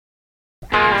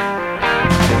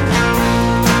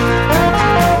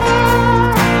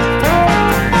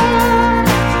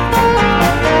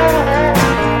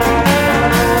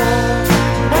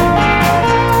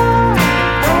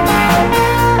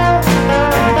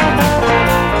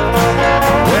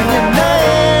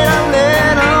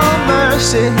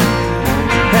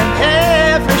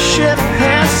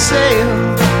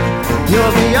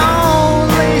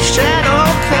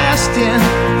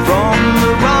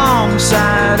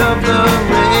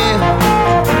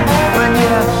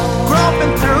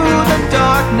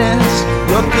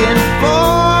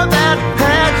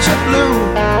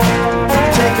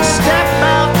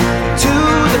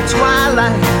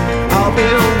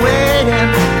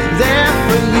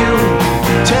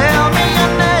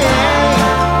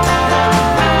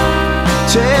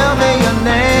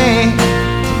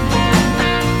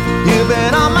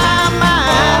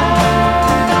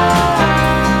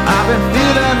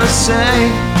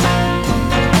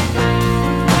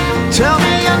Tell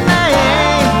me your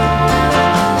name.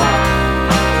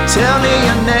 Tell me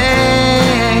your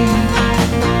name.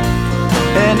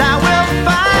 And I will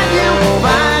find you,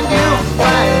 find you,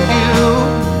 find you.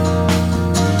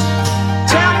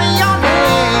 Tell me your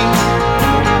name.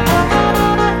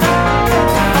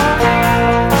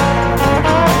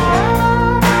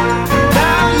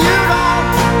 Now you don't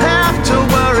have to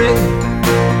worry.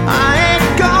 I ain't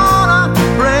gonna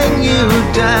bring you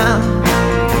down.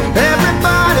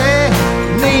 Everybody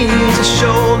needs a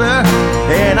shoulder,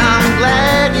 and I'm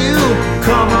glad you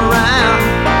come around.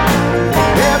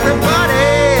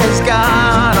 Everybody's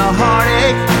got a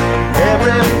heartache,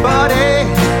 everybody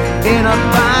in a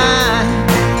bind.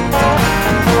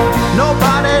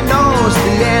 Nobody knows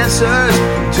the answers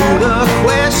to the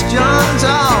questions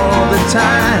all the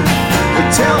time. But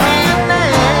tell me your name.